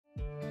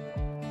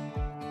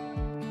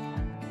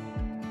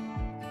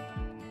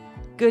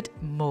Good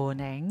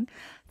morning.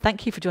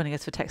 Thank you for joining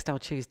us for Textile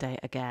Tuesday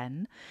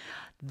again.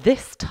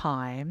 This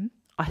time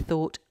I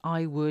thought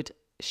I would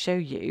show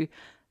you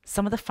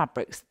some of the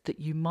fabrics that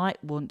you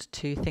might want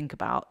to think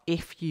about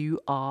if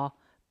you are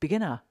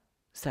beginner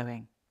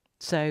sewing.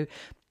 So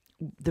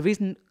the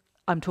reason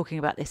I'm talking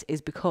about this is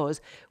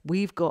because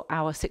we've got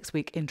our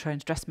 6-week intro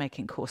into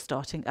dressmaking course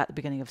starting at the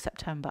beginning of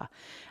September,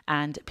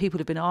 and people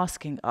have been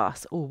asking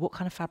us, oh, what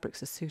kind of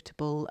fabrics are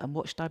suitable and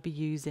what should I be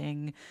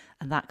using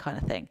and that kind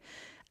of thing.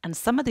 And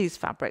some of these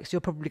fabrics you're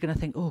probably going to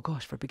think, oh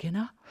gosh, for a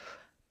beginner.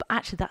 But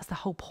actually that's the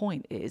whole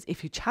point, is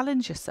if you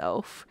challenge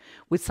yourself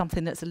with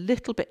something that's a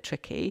little bit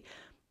tricky,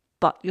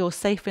 but you're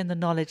safe in the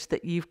knowledge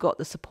that you've got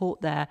the support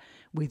there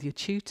with your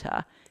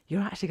tutor, you're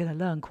actually going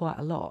to learn quite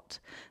a lot.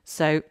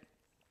 So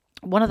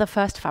one of the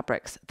first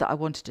fabrics that I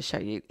wanted to show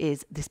you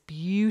is this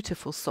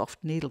beautiful soft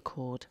needle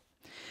cord.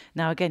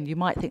 Now again, you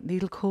might think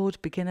needle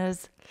cord,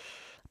 beginners,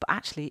 but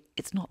actually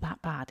it's not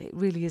that bad. It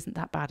really isn't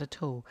that bad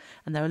at all.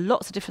 And there are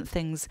lots of different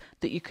things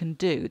that you can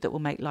do that will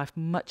make life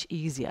much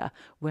easier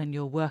when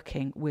you're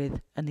working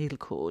with a needle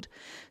cord.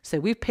 So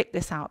we've picked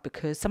this out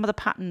because some of the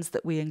patterns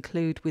that we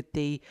include with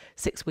the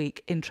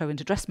 6-week intro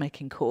into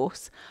dressmaking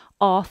course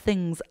are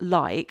things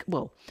like,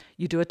 well,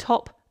 you do a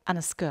top and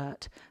a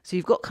skirt. So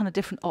you've got kind of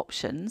different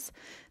options.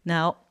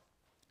 Now,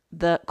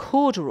 the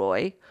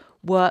corduroy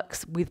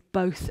works with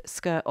both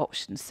skirt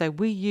options. So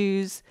we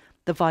use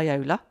the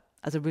viola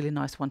as a really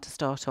nice one to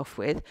start off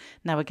with.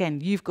 Now, again,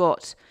 you've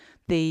got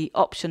the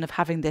option of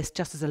having this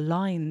just as a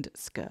lined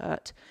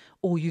skirt,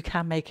 or you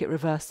can make it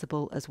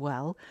reversible as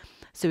well.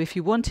 So if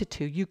you wanted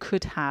to, you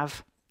could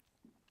have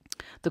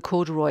the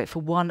corduroy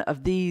for one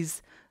of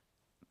these,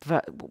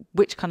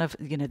 which kind of,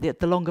 you know,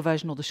 the longer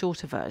version or the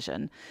shorter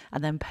version,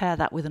 and then pair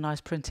that with a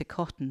nice printed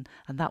cotton,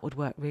 and that would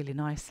work really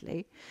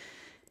nicely.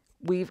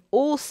 We've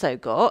also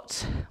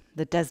got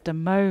the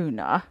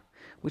Desdemona,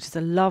 which is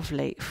a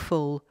lovely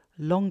full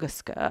longer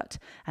skirt,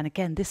 and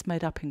again this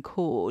made up in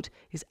cord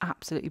is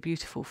absolutely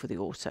beautiful for the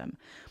autumn.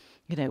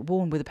 You know,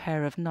 worn with a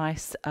pair of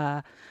nice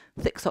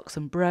thick socks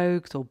and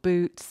brogues or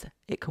boots,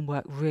 it can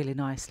work really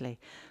nicely.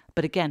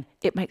 But again,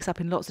 it makes up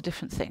in lots of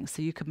different things.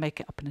 So you could make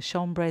it up in a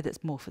chambray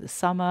that's more for the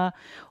summer,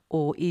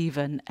 or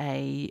even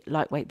a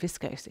lightweight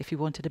viscose if you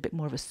wanted a bit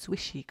more of a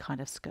swishy kind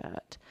of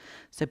skirt.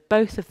 So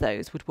both of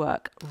those would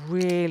work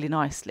really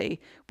nicely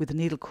with the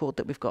needle cord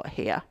that we've got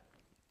here.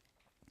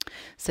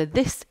 So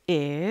this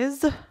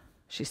is,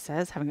 she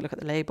says, having a look at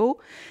the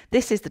label,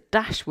 this is the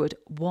Dashwood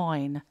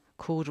Wine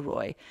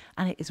corduroy,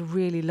 and it is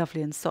really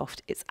lovely and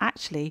soft. It's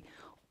actually,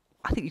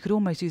 I think you could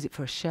almost use it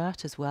for a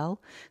shirt as well.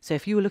 So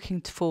if you were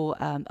looking for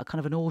a kind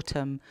of an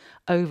autumn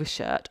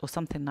overshirt or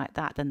something like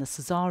that, then the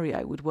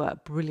Cesario would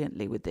work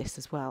brilliantly with this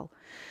as well.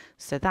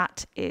 So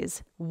that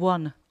is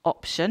one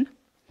option.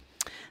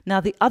 Now,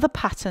 the other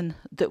pattern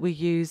that we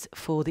use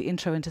for the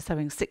Intro into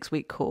Sewing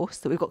 6-week course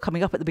that we've got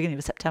coming up at the beginning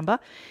of September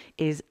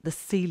is the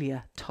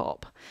Celia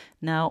top.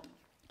 Now,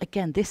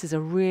 again, this is a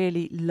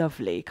really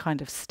lovely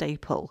kind of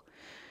staple.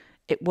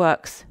 It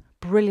works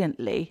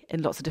brilliantly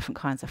in lots of different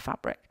kinds of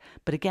fabric.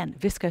 But again,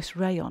 viscose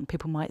rayon,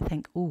 people might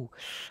think, oh,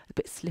 a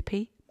bit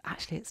slippy.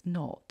 Actually, it's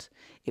not.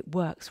 It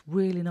works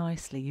really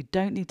nicely. You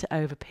don't need to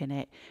overpin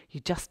it.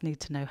 You just need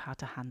to know how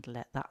to handle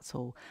it. That's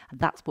all. And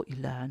that's what you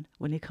learn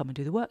when you come and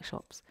do the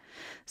workshops.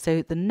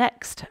 So the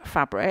next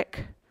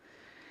fabric,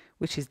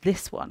 which is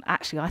this one,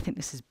 actually, I think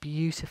this is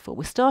beautiful.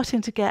 We're starting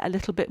to get a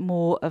little bit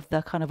more of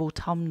the kind of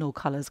autumnal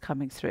colours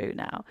coming through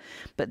now.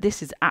 But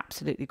this is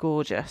absolutely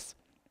gorgeous.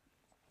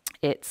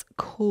 It's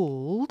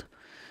called,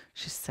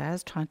 she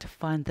says, trying to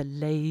find the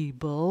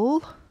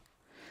label.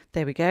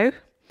 There we go.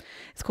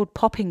 It's called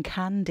Popping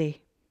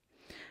Candy,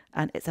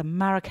 and it's a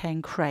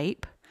Marrakein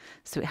crepe.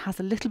 So it has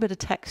a little bit of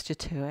texture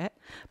to it,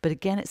 but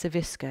again, it's a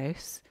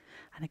viscose.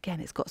 And again,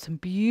 it's got some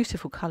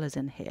beautiful colours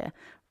in here.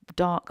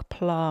 Dark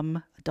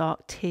plum,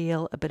 dark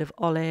teal, a bit of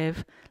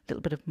olive, a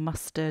little bit of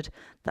mustard,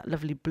 that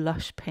lovely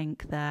blush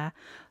pink there.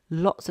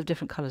 Lots of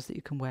different colours that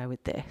you can wear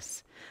with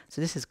this.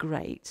 So this is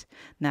great.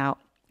 Now,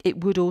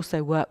 it would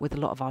also work with a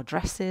lot of our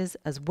dresses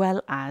as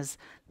well as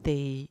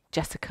the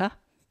Jessica.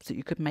 So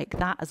you could make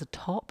that as a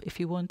top if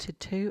you wanted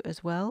to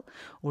as well,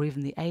 or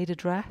even the Ada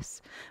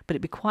dress. But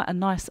it'd be quite a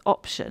nice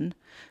option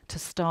to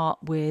start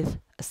with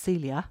a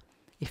Celia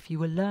if you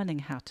were learning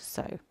how to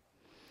sew.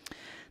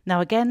 Now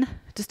again,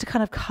 just to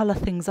kind of colour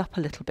things up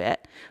a little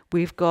bit,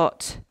 we've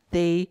got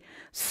the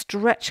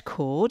stretch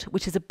cord,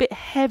 which is a bit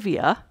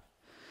heavier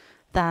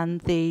than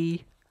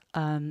the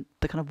kind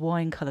of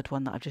wine coloured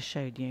one that I've just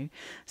shown you.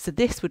 So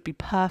this would be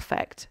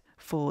perfect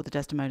for the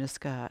Desdemona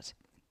skirt.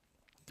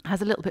 It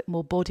has a little bit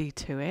more body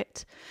to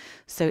it,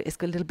 so it's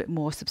got a little bit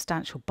more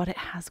substantial, but it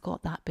has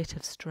got that bit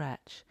of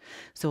stretch.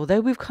 So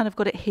although we've kind of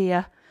got it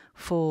here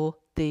for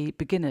the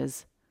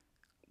beginners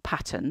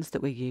patterns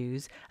that we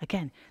use,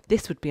 again,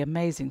 this would be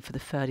amazing for the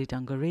furry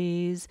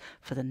dungarees,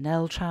 for the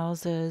Nell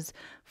trousers,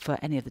 for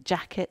any of the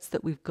jackets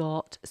that we've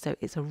got. So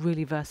it's a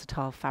really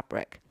versatile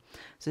fabric.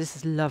 So this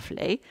is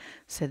lovely.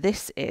 So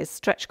this is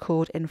stretch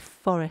cord in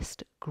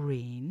forest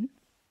green.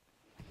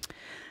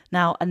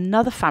 Now,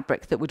 another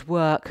fabric that would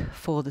work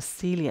for the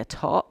Celia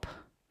top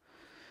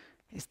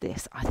is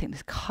this. I think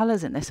the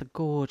colours in this are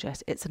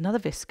gorgeous. It's another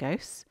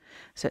viscose,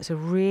 so it's a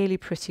really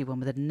pretty one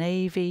with a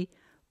navy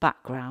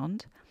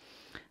background.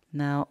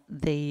 Now,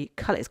 the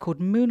colour is called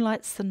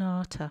Moonlight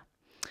Sonata,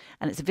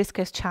 and it's a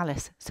viscose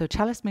chalice. So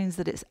chalice means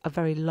that it's a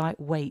very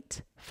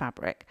lightweight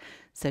fabric,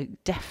 so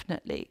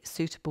definitely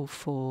suitable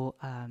for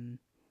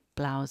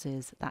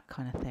blouses, that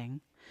kind of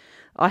thing.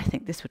 I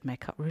think this would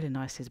make up really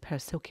nicely as a pair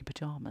of silky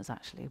pyjamas,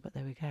 actually, but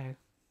there we go.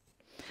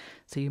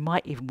 So you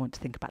might even want to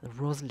think about the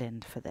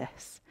Rosalind for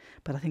this,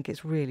 but I think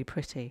it's really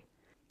pretty.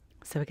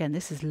 So again,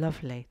 this is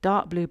lovely.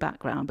 Dark blue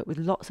background, but with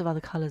lots of other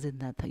colours in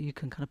there that you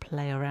can kind of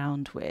play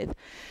around with.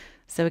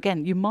 So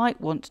again, you might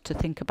want to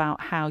think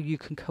about how you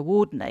can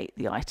coordinate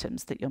the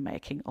items that you're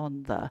making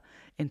on the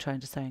Intro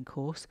into Sewing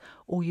course,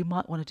 or you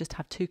might want to just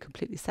have two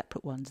completely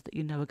separate ones that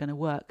you know are going to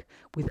work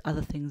with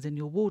other things in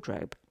your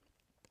wardrobe.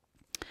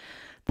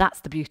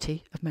 That's the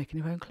beauty of making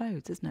your own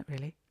clothes, isn't it,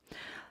 really?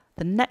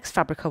 The next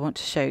fabric I want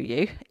to show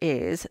you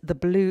is the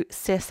blue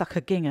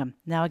seersucker gingham.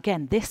 Now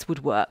again, this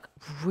would work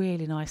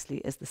really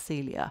nicely as the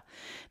Celia.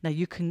 Now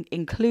you can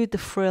include the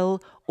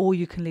frill or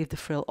you can leave the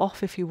frill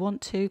off if you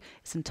want to.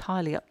 It's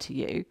entirely up to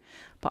you,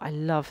 but I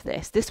love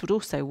this. This would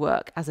also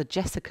work as a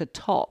Jessica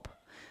top.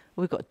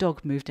 We've got a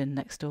dog moved in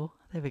next door.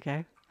 There we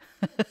go.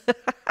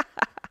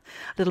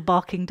 Little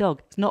barking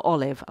dog. It's not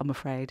Olive, I'm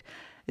afraid.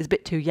 It's a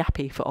bit too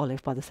yappy for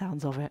Olive by the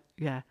sounds of it.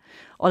 Yeah,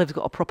 Olive's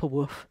got a proper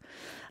woof.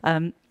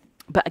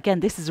 But again,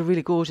 this is a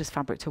really gorgeous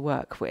fabric to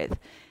work with.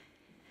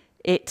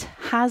 It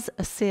has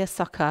a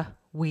seersucker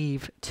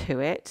weave to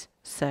it.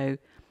 So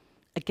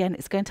again,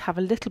 it's going to have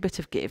a little bit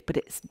of give, but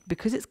it's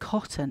because it's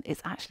cotton,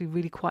 it's actually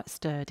really quite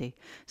sturdy.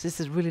 So this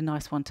is a really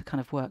nice one to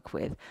kind of work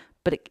with,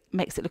 but it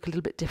makes it look a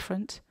little bit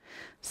different.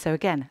 So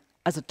again,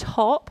 as a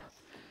top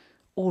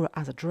or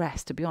as a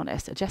dress, to be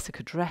honest, a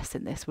Jessica dress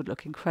in this would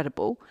look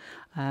incredible.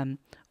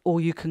 Or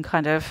you can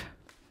kind of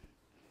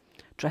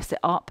dress it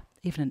up.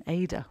 Even an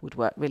Ada would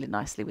work really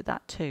nicely with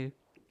that too.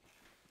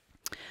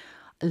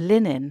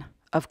 Linen,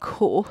 of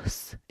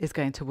course, is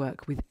going to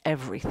work with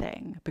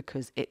everything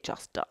because it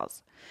just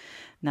does.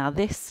 Now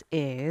this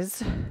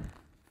is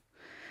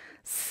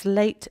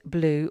slate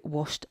blue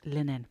washed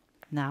linen.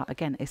 Now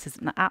again, this is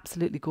an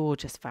absolutely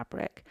gorgeous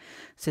fabric.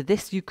 So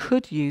this you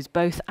could use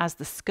both as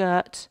the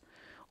skirt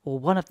or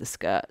one of the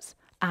skirts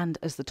and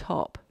as the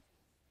top.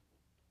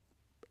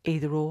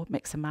 Either or,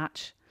 mix and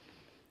match.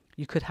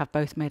 You could have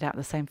both made out of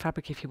the same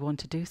fabric if you want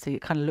to do, so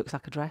it kind of looks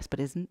like a dress but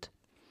isn't.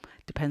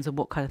 Depends on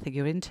what kind of thing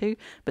you're into,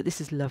 but this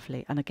is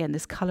lovely. And again,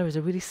 this colour is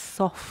a really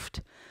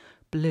soft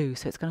blue,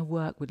 so it's going to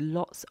work with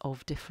lots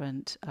of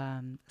different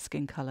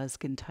skin colours,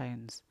 skin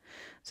tones.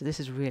 So this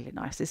is really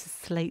nice. This is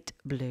slate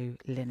blue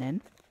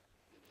linen.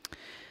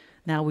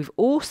 Now we've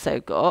also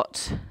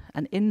got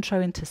an Intro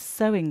into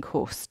Sewing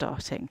course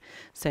starting.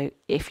 So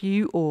if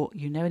you or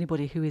you know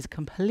anybody who is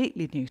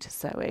completely new to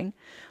sewing,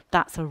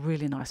 that's a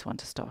really nice one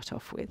to start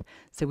off with.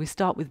 So we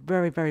start with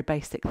very, very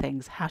basic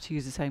things, how to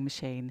use a sewing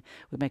machine.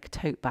 We make a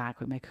tote bag,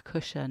 we make a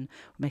cushion,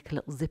 we make a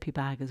little zippy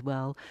bag as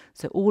well.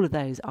 So all of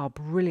those are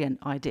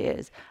brilliant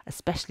ideas,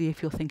 especially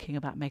if you're thinking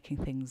about making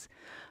things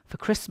for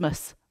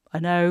Christmas. I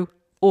know,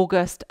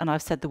 August, and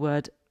I've said the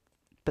word,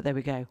 but there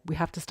we go. We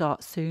have to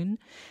start soon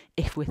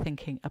if we're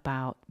thinking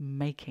about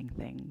making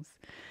things.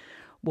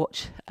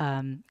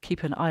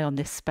 Keep an eye on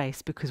this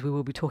space because we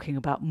will be talking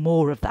about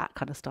more of that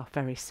kind of stuff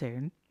very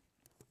soon.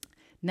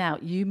 Now,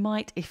 you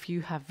might, if you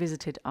have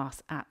visited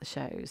us at the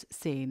shows,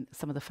 seen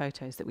some of the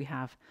photos that we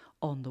have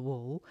on the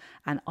wall.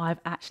 And I'm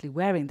actually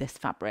wearing this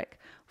fabric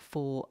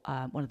for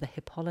one of the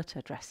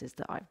Hippolyta dresses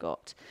that I've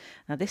got.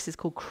 Now, this is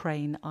called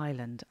Crane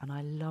Island, and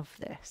I love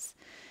this.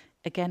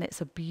 Again,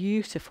 it's a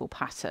beautiful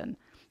pattern.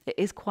 It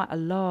is quite a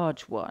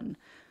large one,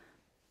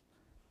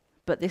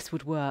 but this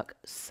would work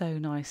so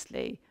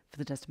nicely for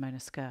the Desdemona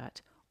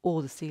skirt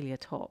or the Celia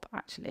top,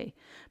 actually,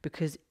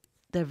 because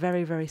they're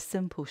very, very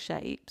simple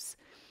shapes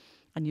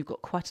and you've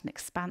got quite an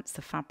expanse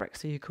of fabric,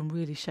 so you can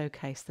really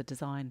showcase the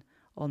design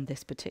on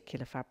this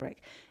particular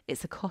fabric.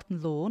 It's a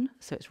cotton lawn,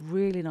 so it's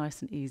really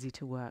nice and easy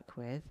to work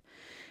with.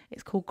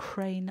 It's called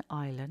Crane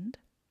Island,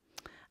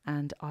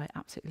 and I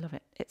absolutely love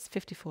it. It's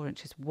 54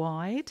 inches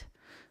wide,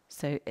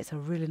 so it's a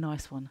really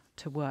nice one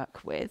to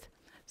work with.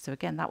 So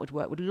again, that would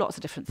work with lots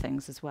of different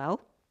things as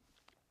well.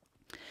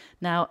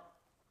 Now,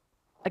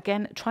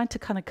 again, trying to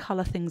kind of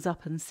colour things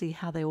up and see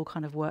how they all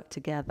kind of work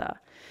together.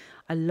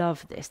 I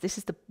love this. This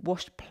is the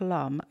washed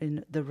plum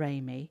in the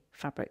Ramie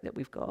fabric that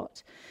we've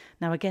got.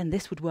 Now, again,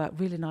 this would work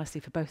really nicely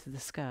for both of the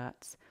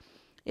skirts.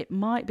 It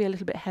might be a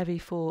little bit heavy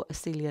for a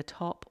Celia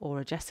top or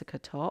a Jessica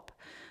top,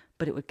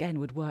 but it again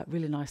would work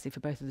really nicely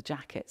for both of the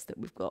jackets that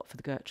we've got for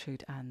the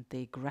Gertrude and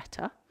the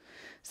Greta.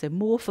 So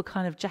more for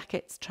kind of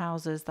jackets,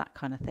 trousers, that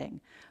kind of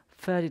thing.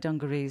 Furry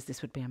dungarees,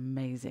 this would be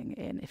amazing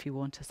in if you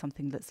want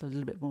something that's a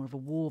little bit more of a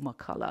warmer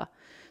colour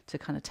to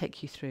kind of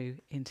take you through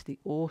into the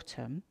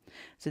autumn.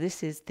 So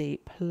this is the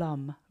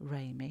Plum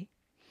Ramie.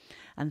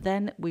 And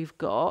then we've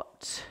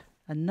got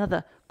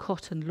another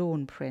cotton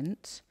lawn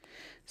print.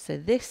 So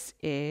this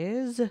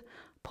is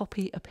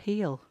Poppy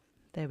Appeal.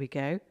 There we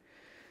go.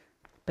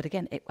 But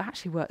again, it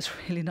actually works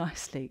really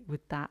nicely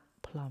with that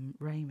plum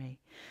Ramie.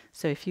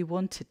 So if you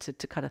wanted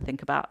to kind of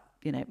think about,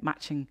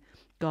 matching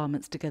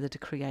garments together to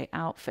create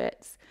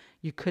outfits,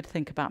 you could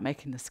think about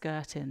making the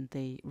skirt in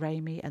the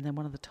Ramie and then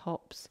one of the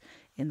tops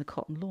in the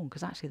cotton lawn,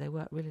 because actually they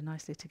work really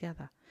nicely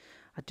together.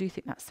 I do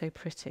think that's so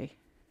pretty.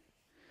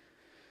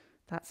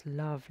 That's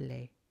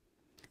lovely.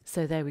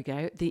 So there we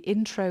go. The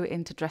Intro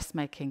into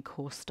Dressmaking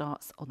course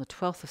starts on the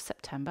 12th of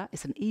September.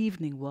 It's an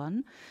evening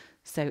one,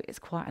 so it's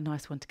quite a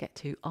nice one to get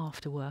to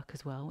after work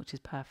as well, which is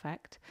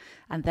perfect.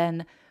 And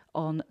then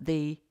on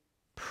the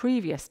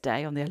previous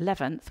day, on the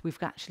 11th, we've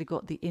actually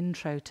got the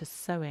Intro to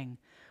Sewing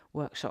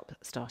workshop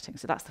starting.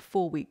 So that's the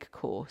 4-week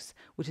course,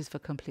 which is for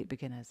complete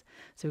beginners.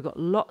 So we've got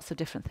lots of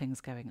different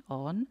things going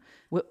on.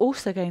 We're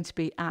also going to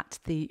be at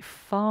the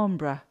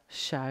Farnborough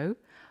show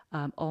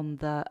at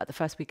the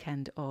first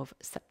weekend of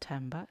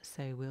September,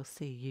 so we'll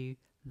see you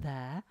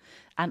there.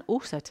 And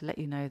also to let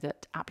you know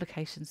that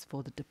applications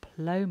for the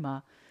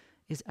diploma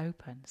is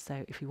open,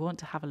 so if you want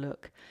to have a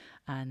look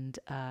and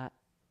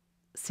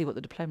see what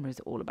the diploma is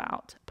all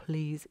about,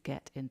 please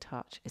get in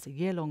touch. It's a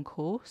year-long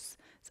course.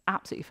 It's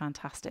absolutely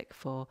fantastic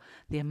for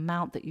the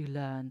amount that you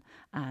learn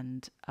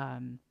and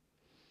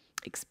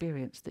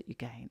experience that you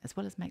gain, as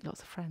well as make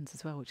lots of friends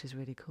as well, which is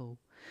really cool.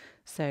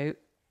 So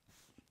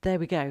there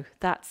we go.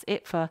 That's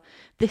it for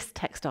this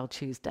Textile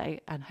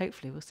Tuesday, and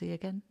hopefully we'll see you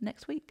again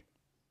next week.